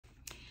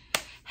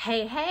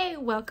Hey,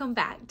 welcome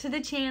back to the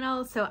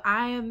channel. So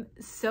I am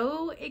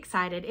so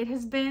excited. It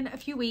has been a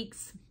few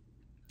weeks.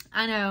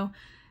 I know,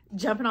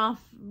 jumping off,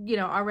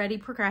 already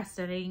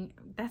procrastinating.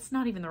 That's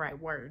not even the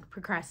right word,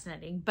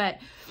 procrastinating. But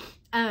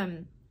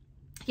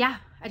yeah,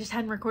 I just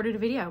hadn't recorded a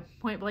video,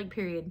 point blank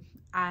period.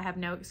 I have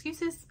no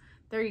excuses.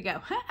 There you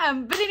go.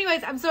 But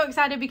anyways, I'm so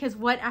excited because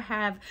what I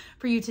have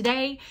for you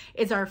today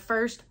is our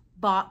first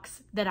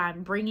box that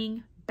I'm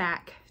bringing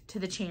back to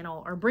the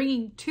channel, or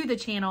bringing to the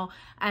channel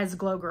as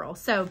Glow Girl.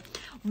 So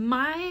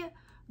my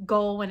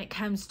goal when it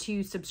comes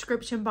to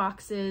subscription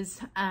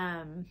boxes,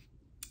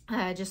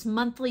 just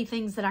monthly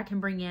things that I can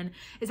bring in,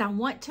 is I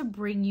want to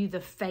bring you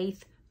the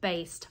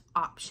faith-based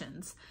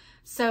options.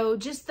 So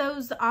just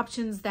those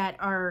options that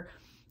are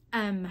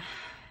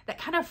that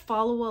kind of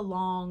follow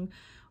along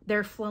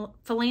their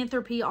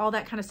philanthropy, all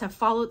that kind of stuff.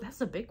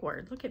 That's a big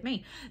word, look at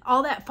me.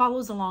 All that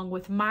follows along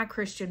with my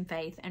Christian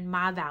faith and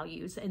my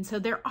values. And so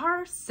there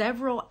are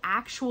several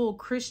actual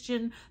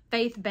Christian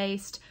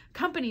faith-based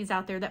companies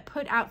out there that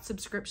put out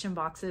subscription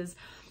boxes.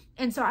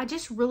 And so I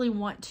just really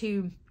want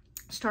to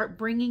start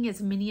bringing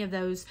as many of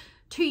those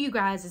to you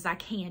guys as I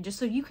can, just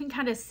so you can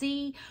kind of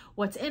see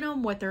what's in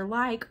them, what they're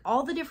like,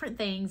 all the different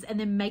things, and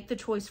then make the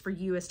choice for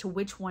you as to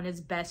which one is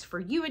best for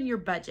you and your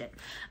budget.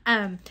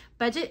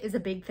 Budget is a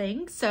big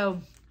thing. So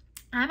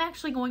I'm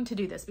actually going to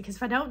do this, because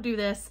if I don't do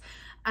this,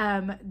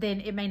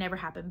 then it may never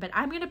happen. But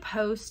I'm going to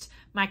post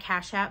my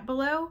Cash App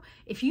below.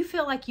 If you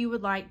feel like you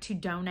would like to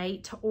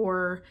donate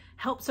or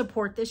help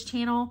support this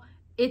channel,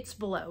 it's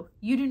below.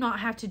 You do not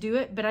have to do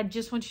it, but I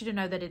just want you to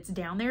know that it's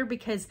down there,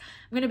 because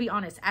I'm going to be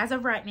honest, as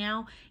of right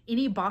now,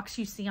 any box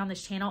you see on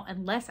this channel,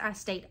 unless I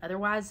state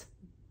otherwise,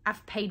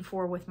 I've paid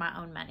for with my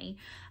own money.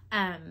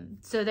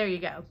 So there you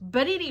go.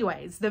 But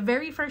anyways, the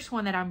very first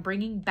one that I'm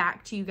bringing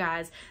back to you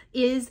guys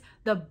is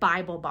the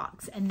Bible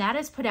box, and that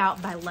is put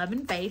out by Love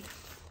and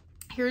Faith.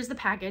 Here's the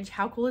package.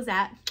 How cool is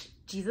that?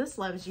 Jesus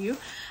loves you.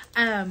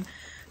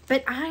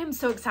 But I am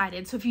so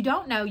excited. So if you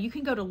don't know, you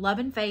can go to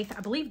loveandfaith,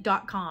 I believe,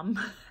 .com.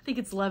 I think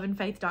it's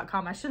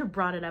loveandfaith.com. I should have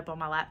brought it up on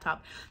my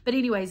laptop. But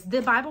anyways,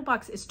 the Bible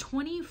box is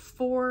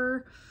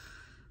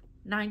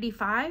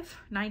 $24.95,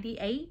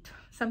 98,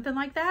 something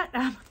like that.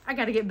 I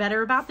got to get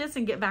better about this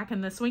and get back in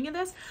the swing of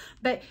this.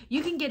 But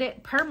you can get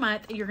it per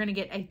month. You're going to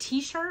get a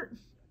t-shirt,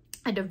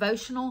 a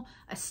devotional,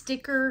 a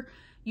sticker,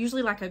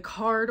 usually like a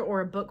card or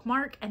a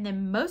bookmark. And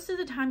then most of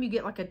the time you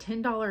get like a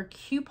 $10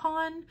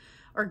 coupon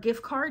or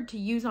gift card to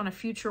use on a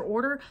future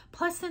order.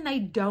 Plus then they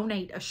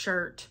donate a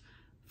shirt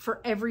for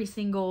every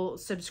single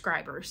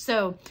subscriber,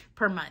 so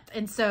per month.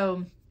 And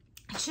so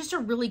it's just a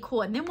really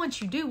cool. And then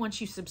once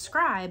you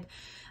subscribe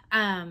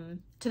to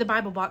the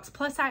Bible box,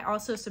 plus I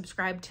also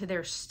subscribe to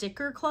their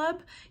sticker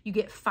club. You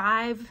get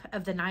 5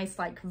 of the nice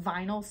like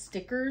vinyl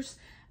stickers.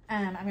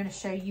 I'm going to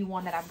show you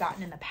one that I've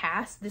gotten in the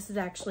past. This is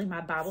actually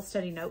my Bible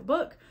study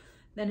notebook.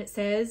 Then it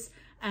says,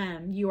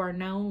 you are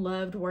known,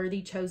 loved,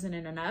 worthy, chosen,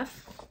 and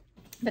enough.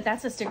 But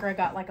that's a sticker I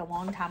got like a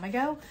long time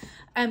ago.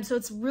 So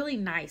it's really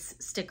nice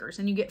stickers,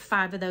 and you get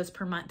 5 of those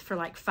per month for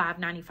like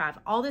 $5.95.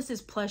 All this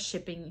is plus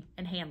shipping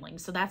and handling.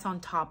 So that's on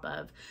top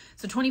of,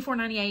 so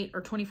 $24.98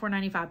 or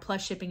 $24.95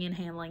 plus shipping and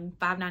handling,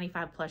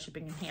 $5.95 plus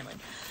shipping and handling.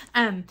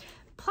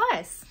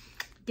 Plus,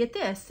 get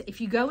this, if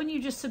you go and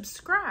you just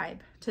subscribe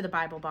to the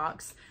Bible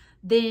box,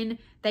 then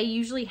they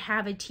usually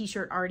have a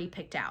t-shirt already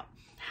picked out.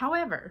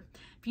 However,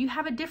 if you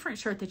have a different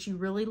shirt that you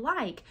really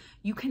like,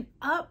 you can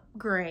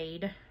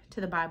upgrade to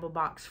the Bible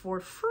box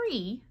for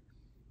free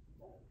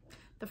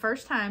the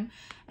first time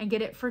and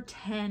get it for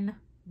 $10,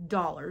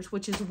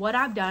 which is what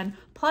I've done.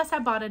 Plus I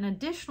bought an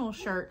additional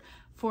shirt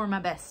for my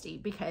bestie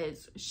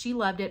because she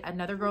loved it.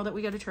 Another girl that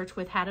we go to church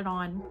with had it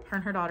on, her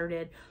and her daughter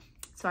did.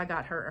 So I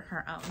got her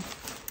her own.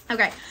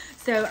 Okay,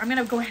 so I'm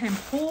gonna go ahead and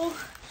pull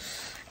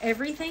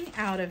everything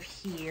out of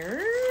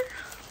here.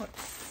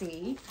 Let's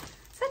see.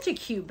 Such a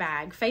cute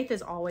bag. Faith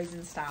is always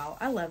in style.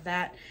 I love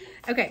that.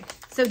 Okay,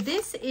 so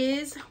this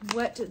is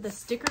what the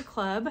sticker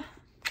club,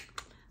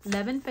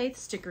 Love and Faith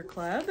Sticker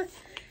Club,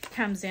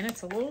 comes in.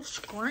 It's a little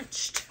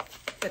scrunched,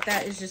 but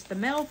that is just the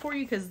mail for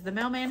you, because the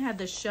mailman had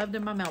this shoved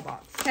in my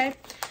mailbox. Okay,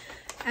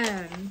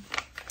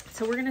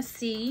 so we're gonna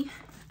see,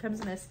 comes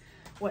in this,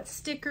 what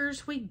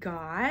stickers we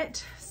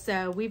got.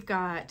 So we've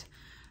got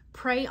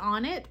pray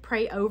on it,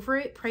 pray over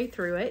it, pray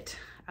through it.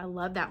 I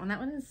love that one. That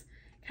one is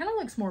kind of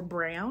looks more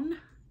brown,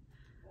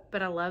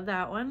 but I love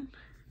that one.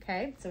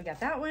 Okay, so we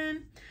got that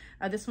one.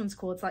 This one's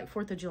cool. It's like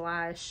 4th of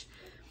July-ish.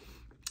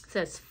 It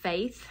says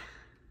faith.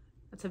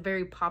 That's a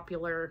very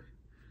popular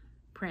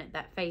print,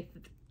 that faith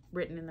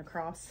written in the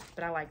cross,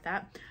 but I like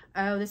that.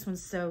 Oh, this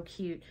one's so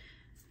cute.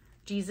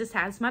 Jesus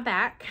has my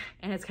back,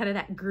 and it's kind of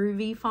that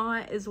groovy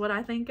font is what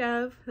I think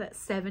of. That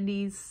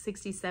 70s,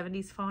 60s,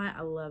 70s font.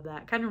 I love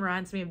that. Kind of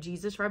reminds me of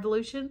Jesus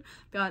Revolution.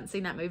 If y'all haven't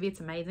seen that movie, it's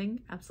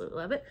amazing. Absolutely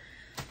love it.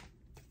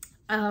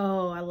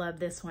 Oh, I love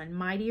this one.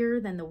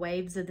 Mightier than the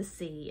waves of the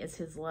sea is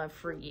his love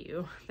for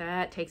you.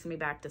 That takes me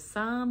back to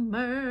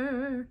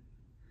summer.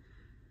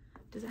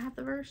 Does it have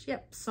the verse?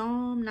 Yep.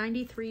 Psalm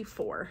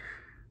 93:4.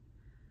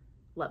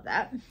 Love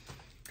that.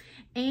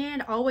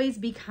 And always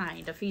be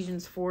kind,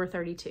 Ephesians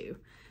 4:32.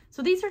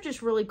 So these are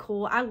just really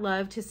cool. I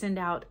love to send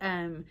out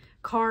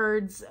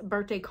cards,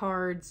 birthday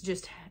cards,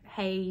 just,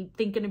 hey,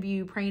 thinking of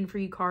you, praying for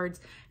you cards.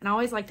 And I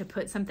always like to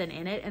put something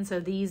in it. And so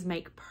these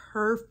make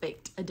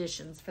perfect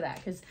additions for that,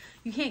 because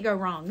you can't go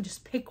wrong.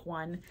 Just pick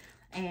one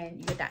and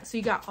you get that. So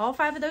you got all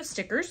 5 of those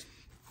stickers.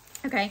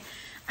 Okay.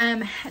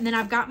 And then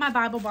I've got my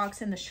Bible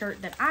box and the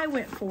shirt that I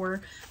went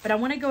for, but I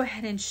want to go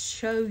ahead and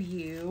show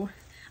you.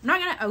 I'm not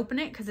going to open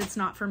it because it's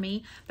not for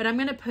me, but I'm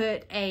going to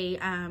put a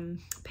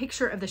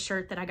picture of the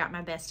shirt that I got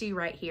my bestie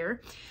right here.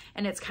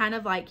 And it's kind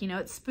of like, you know,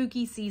 it's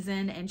spooky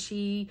season, and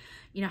she,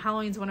 you know,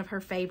 Halloween's one of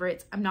her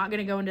favorites. I'm not going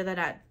to go into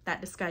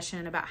that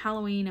discussion about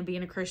Halloween and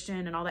being a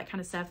Christian and all that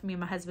kind of stuff. Me and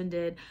my husband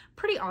did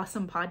pretty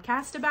awesome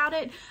podcast about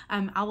it.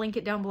 I'll link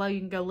it down below. You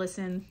can go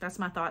listen. That's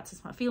my thoughts.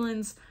 It's my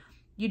feelings.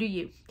 You do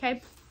you.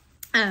 Okay.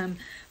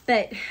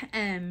 But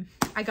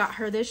I got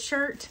her this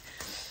shirt.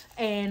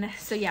 And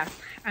so, yeah,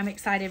 I'm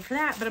excited for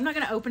that, but I'm not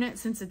going to open it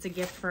since it's a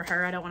gift for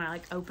her. I don't want to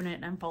like open it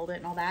and unfold it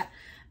and all that.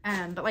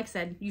 But like I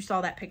said, you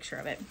saw that picture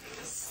of it.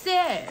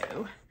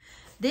 So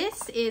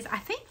this is, I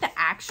think the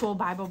actual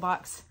Bible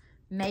box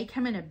may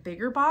come in a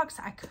bigger box.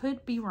 I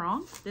could be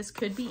wrong. This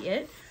could be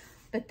it,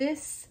 but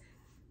this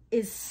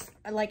is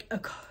like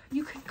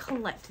you can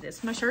collect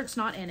this. My shirt's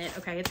not in it.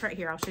 Okay. It's right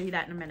here. I'll show you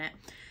that in a minute.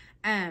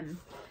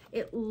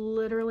 It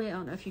literally, I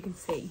don't know if you can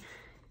see.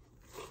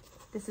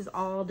 This is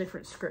all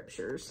different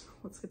scriptures.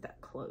 Let's get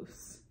that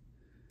close.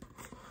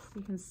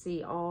 You can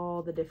see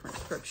all the different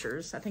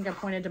scriptures. I think I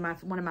pointed to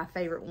one of my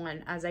favorite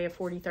one, Isaiah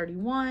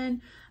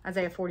 40:31,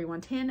 Isaiah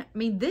 41:10. I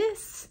mean,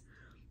 this,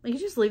 like, you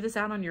just leave this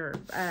out on your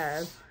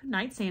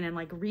nightstand and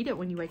like read it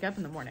when you wake up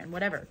in the morning,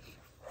 whatever.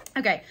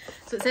 Okay,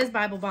 so it says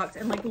Bible box,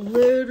 and like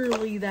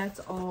literally that's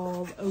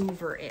all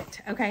over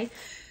it. Okay,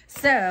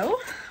 so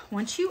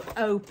once you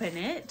open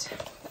it,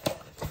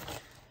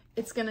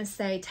 it's gonna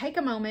say, take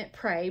a moment,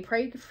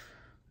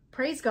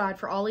 praise God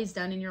for all he's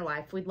done in your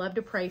life. We'd love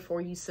to pray for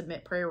you.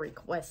 Submit prayer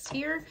requests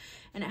here.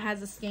 And it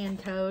has a scan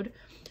code.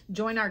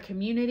 Join our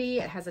community.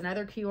 It has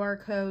another QR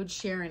code.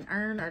 Share and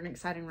earn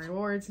exciting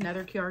rewards.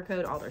 Another QR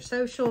code. All their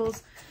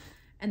socials.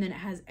 And then it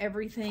has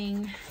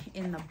everything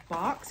in the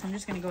box. I'm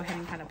just going to go ahead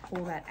and kind of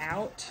pull that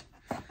out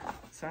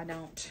so I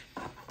don't.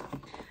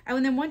 Oh,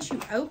 and then once you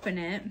open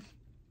it,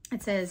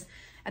 it says,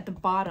 at the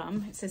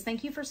bottom, it says,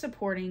 thank you for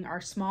supporting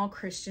our small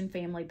Christian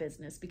family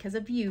business. Because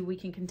of you, we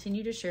can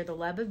continue to share the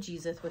love of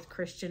Jesus with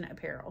Christian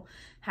apparel.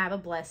 Have a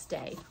blessed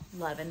day.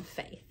 Love and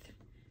faith.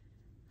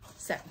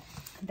 So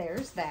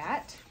there's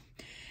that.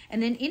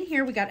 And then in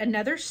here, we got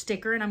another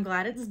sticker, and I'm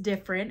glad it's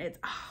different. It's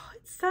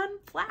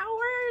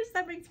sunflowers.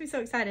 That makes me so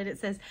excited. It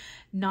says,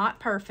 not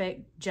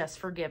perfect, just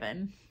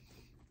forgiven.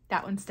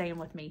 That one's staying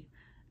with me.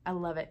 I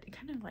love it. It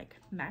kind of like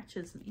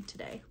matches me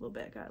today a little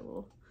bit. Got a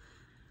little...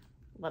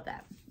 Love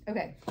that.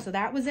 Okay, so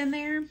that was in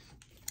there.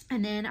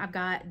 And then I've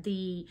got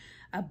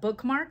a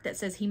bookmark that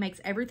says he makes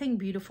everything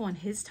beautiful in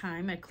his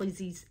time,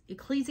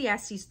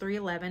 Ecclesiastes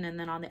 3:11. And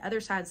then on the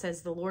other side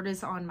says, the Lord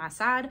is on my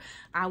side,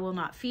 I will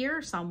not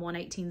fear, Psalm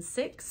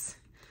 118:6.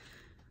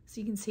 So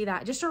you can see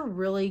that. Just a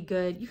really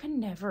good, you can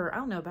never, I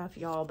don't know about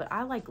y'all, but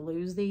I like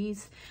lose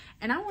these.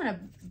 And I want to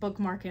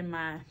bookmark in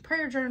my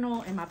prayer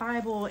journal, in my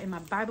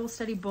Bible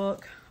study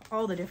book,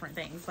 all the different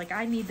things. Like,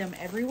 I need them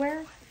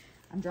everywhere.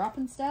 I'm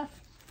dropping stuff.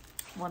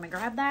 Let me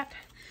grab that.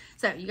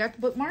 So you got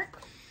the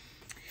bookmark.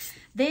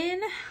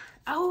 Then,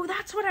 oh,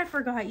 that's what I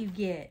forgot you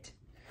get.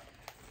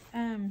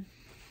 I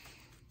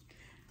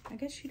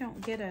guess you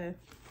don't get a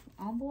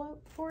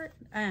envelope for it,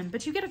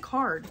 but you get a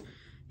card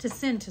to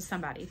send to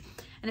somebody.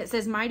 And it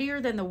says,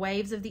 mightier than the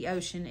waves of the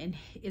ocean and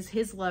is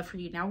his love for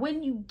you. Now,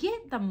 when you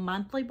get the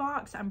monthly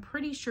box, I'm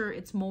pretty sure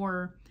it's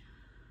more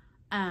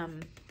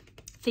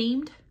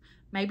themed.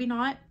 Maybe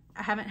not.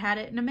 I haven't had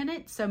it in a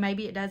minute, so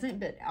maybe it doesn't,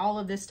 but all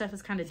of this stuff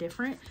is kind of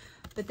different.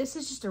 But this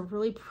is just a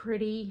really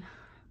pretty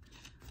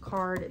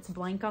card. It's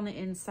blank on the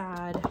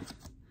inside. It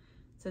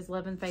says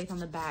love and faith on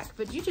the back,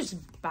 but you just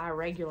buy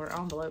regular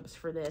envelopes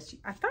for this.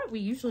 I thought we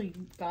usually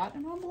got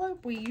an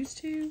envelope. We used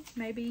to,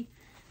 maybe.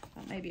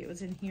 Maybe it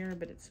was in here,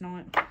 but it's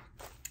not.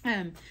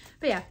 But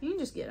yeah, you can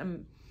just get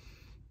them,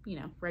 you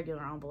know,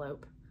 regular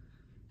envelope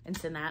and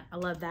send that. I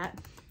love that.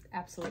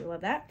 Absolutely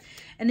love that.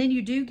 And then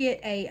you do get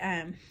a,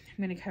 I'm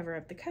going to cover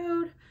up the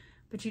code,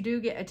 but you do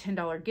get a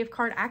 $10 gift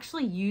card. I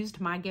actually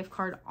used my gift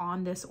card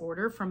on this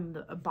order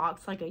from a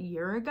box like a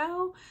year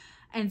ago.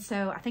 And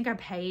so I think I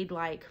paid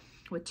like,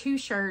 with 2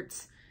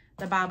 shirts,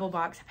 the Bible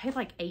box, I paid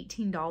like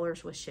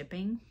 $18 with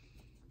shipping.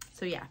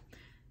 So yeah,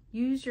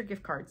 use your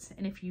gift cards.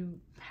 And if you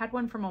had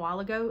one from a while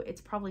ago, it's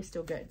probably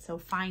still good. So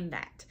find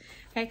that.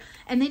 Okay.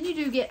 And then you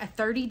do get a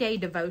 30-day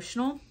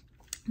devotional.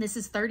 This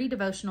is 30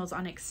 devotionals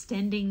on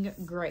extending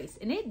grace.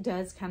 And it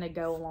does kind of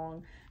go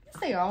along. I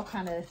guess they all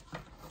kind of,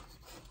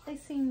 they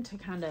seem to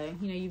kind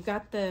of, you know, you've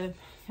got the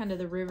kind of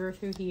the river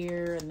through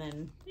here, and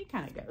then it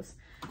kind of goes.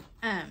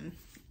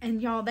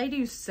 And y'all, they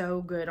do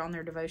so good on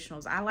their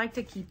devotionals. I like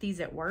to keep these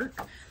at work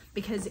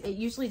because it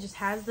usually just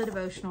has the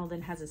devotional,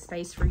 then has a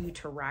space for you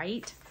to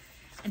write.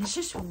 And it's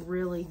just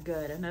really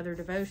good. Another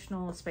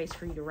devotional, a space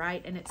for you to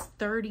write. And it's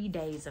 30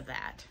 days of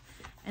that.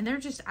 And they're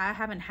just, I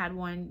haven't had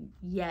one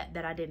yet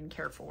that I didn't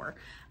care for.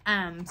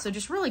 So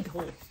just really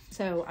cool.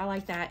 So I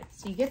like that.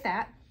 So you get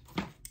that.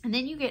 And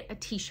then you get a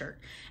t-shirt.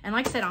 And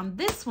like I said, on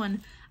this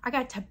one, I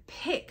got to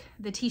pick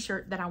the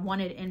t-shirt that I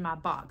wanted in my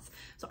box.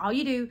 So all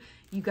you do,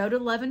 you go to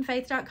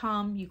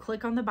loveandfaith.com, you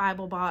click on the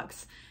Bible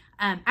box.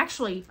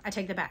 Actually, I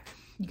take that back.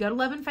 You go to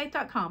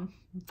loveandfaith.com,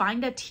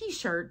 find a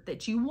t-shirt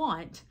that you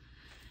want,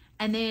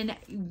 and then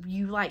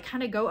you like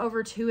kind of go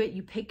over to it,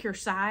 you pick your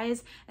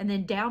size, and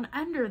then down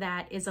under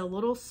that is a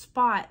little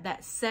spot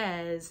that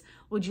says,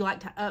 would you like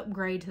to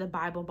upgrade to the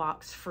Bible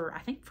box for, I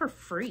think for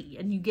free,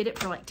 and you get it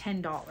for like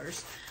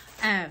 $10.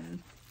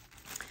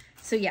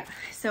 So yeah,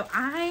 so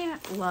I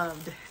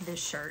loved this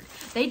shirt.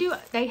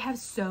 They have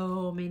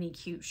so many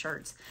cute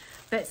shirts,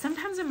 but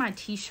sometimes in my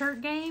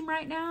t-shirt game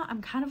right now,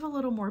 I'm kind of a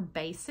little more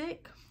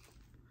basic.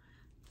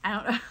 I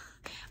don't know.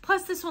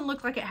 Plus this one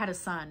looked like it had a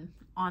sun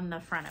on the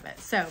front of it.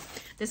 So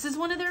this is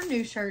one of their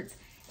new shirts.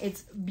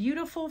 It's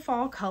beautiful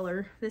fall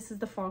color. This is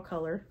the fall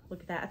color. Look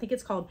at that. I think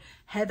it's called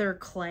Heather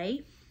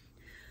Clay.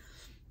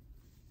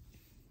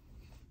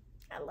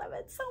 I love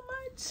it so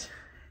much.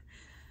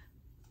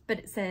 But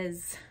it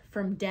says,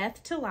 from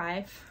death to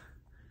life.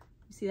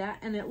 You see that?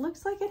 And it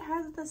looks like it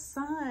has the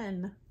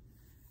sun.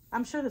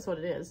 I'm sure that's what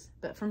it is,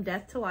 but from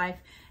death to life.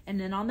 And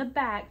then on the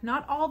back,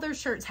 not all their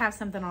shirts have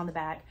something on the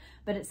back,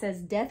 but it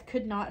says death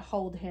could not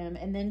hold him.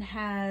 And then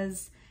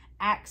has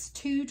Acts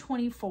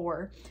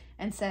 2:24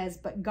 and says,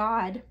 but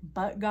God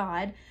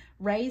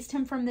raised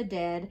him from the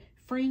dead,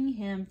 freeing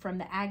him from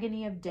the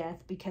agony of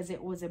death because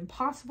it was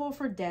impossible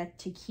for death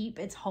to keep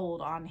its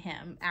hold on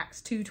him.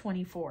 Acts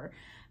 2:24.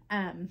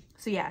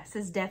 So yeah, it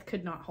says death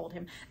could not hold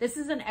him. This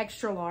is an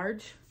extra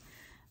large,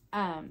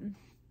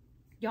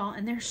 y'all,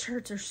 and their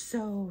shirts are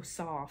so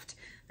soft.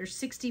 They're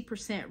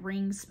 60%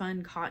 ring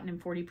spun cotton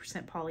and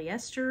 40%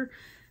 polyester.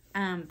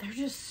 They're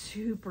just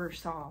super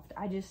soft.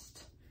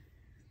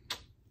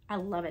 I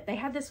love it. They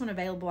have this one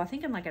available, I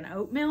think in like an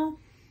oatmeal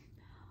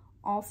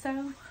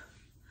also.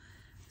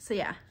 So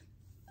yeah,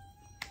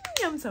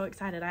 I'm so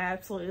excited.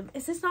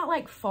 Is this not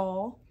like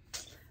fall?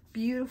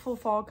 Beautiful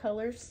fall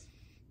colors.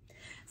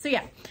 So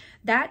yeah,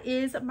 that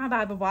is my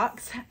Bible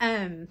box.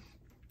 I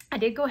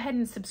did go ahead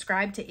and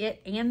subscribe to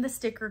it and the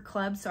sticker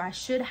club, so I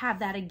should have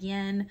that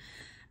again.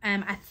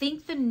 I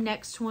think the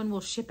next one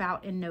will ship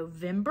out in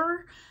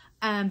November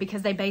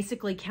because they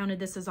basically counted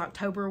this as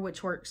October,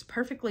 which works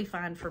perfectly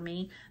fine for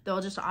me.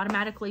 They'll just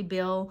automatically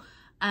bill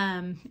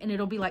and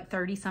it'll be like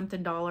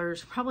 $30-something,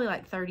 probably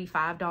like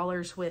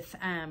 $35 with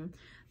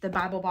the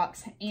Bible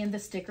box and the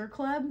sticker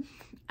club.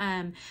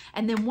 And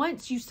then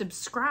once you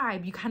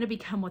subscribe, you kind of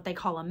become what they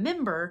call a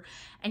member,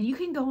 and you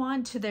can go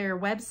on to their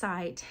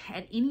website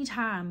at any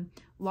time,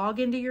 log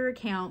into your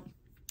account,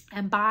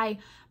 and buy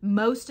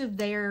most of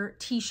their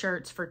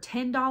t-shirts for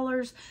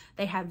 $10.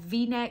 They have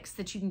V-necks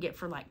that you can get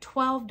for like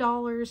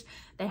 $12.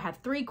 They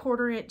have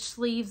 3/4 inch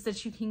sleeves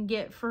that you can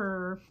get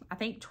for, I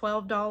think,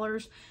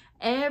 $12.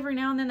 Every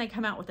now and then they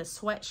come out with a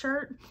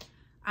sweatshirt.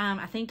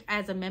 I think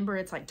as a member,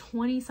 it's like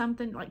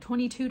 20-something, like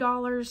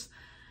 $22.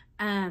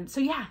 So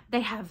yeah,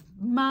 they have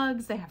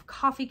mugs, they have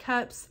coffee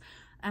cups,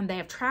 they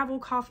have travel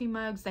coffee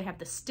mugs, they have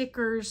the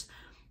stickers.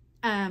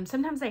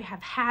 Sometimes they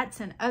have hats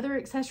and other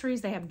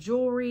accessories. They have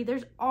jewelry.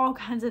 There's all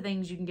kinds of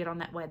things you can get on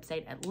that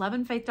website at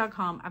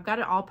loveandfaith.com. I've got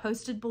it all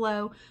posted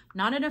below.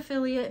 Not an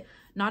affiliate,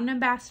 not an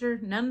ambassador,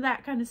 none of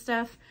that kind of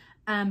stuff.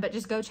 But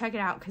just go check it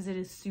out because it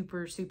is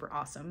super, super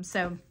awesome.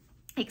 So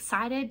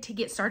excited to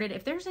get started.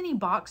 If there's any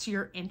boxes that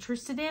you're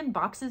interested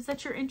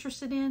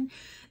in,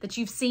 that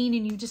you've seen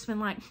and you've just been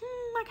like,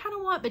 I kind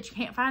of want, but you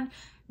can't find.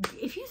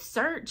 If you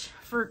search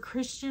for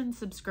Christian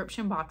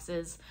subscription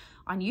boxes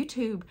on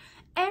YouTube,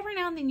 every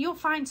now and then you'll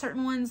find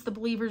certain ones, the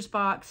Believers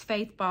box,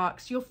 Faith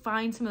box, you'll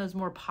find some of those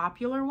more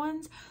popular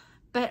ones,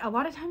 but a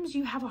lot of times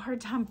you have a hard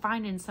time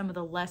finding some of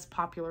the less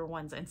popular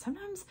ones, and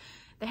sometimes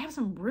they have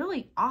some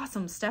really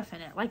awesome stuff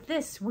in it, like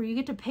this, where you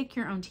get to pick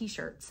your own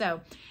t-shirt. So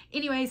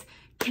anyways,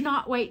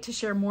 cannot wait to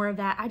share more of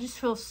that. I just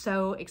feel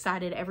so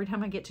excited every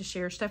time I get to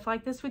share stuff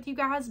like this with you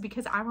guys,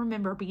 because I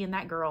remember being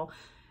that girl,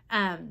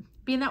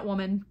 being that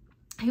woman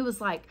who was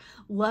like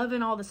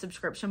loving all the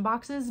subscription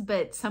boxes,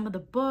 but some of the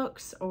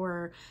books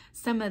or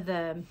some of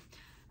the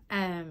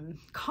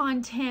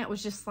content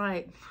was just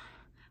like,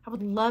 I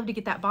would love to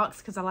get that box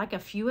because I like a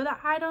few of the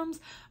items,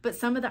 but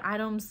some of the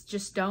items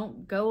just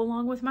don't go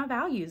along with my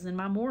values and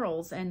my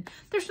morals. And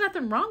there's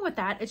nothing wrong with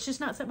that. It's just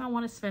not something I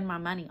want to spend my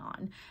money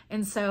on.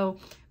 And so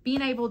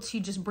being able to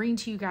just bring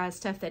to you guys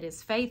stuff that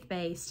is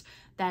faith-based,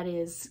 that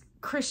is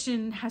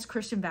Christian, has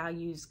Christian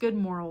values, good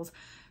morals,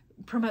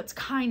 promotes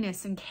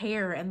kindness and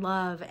care and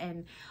love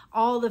and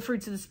all the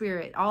fruits of the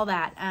Spirit, all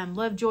that,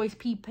 love, joy,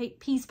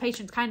 peace,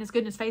 patience, kindness,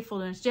 goodness,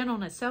 faithfulness,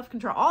 gentleness,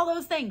 self-control, all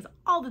those things,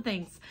 all the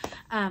things.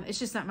 It's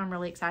just something I'm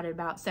really excited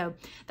about. So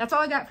that's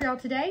all I got for y'all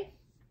today.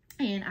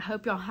 And I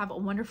hope y'all have a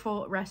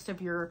wonderful rest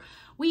of your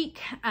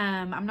week.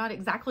 I'm not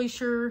exactly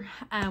sure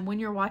when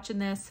you're watching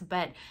this,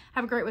 but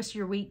have a great rest of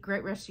your week,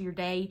 great rest of your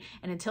day.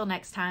 And until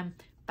next time,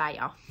 Bye,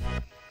 y'all.